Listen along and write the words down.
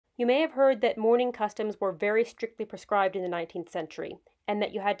You may have heard that mourning customs were very strictly prescribed in the 19th century, and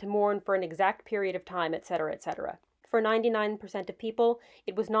that you had to mourn for an exact period of time, etc., etc. For 99% of people,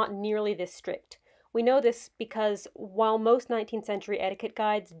 it was not nearly this strict. We know this because while most 19th century etiquette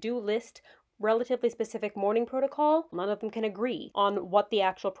guides do list relatively specific mourning protocol, none of them can agree on what the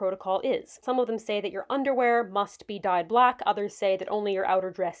actual protocol is. Some of them say that your underwear must be dyed black, others say that only your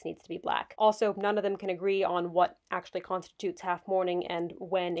outer dress needs to be black. Also, none of them can agree on what actually constitutes half mourning and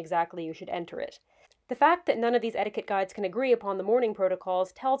when exactly you should enter it. The fact that none of these etiquette guides can agree upon the mourning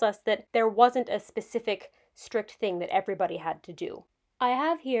protocols tells us that there wasn't a specific, strict thing that everybody had to do. I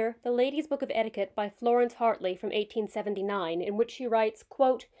have here the Lady's Book of Etiquette by Florence Hartley from 1879, in which she writes,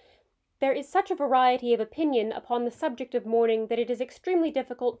 quote, "There is such a variety of opinion upon the subject of mourning that it is extremely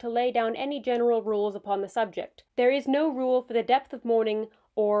difficult to lay down any general rules upon the subject. There is no rule for the depth of mourning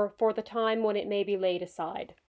or for the time when it may be laid aside."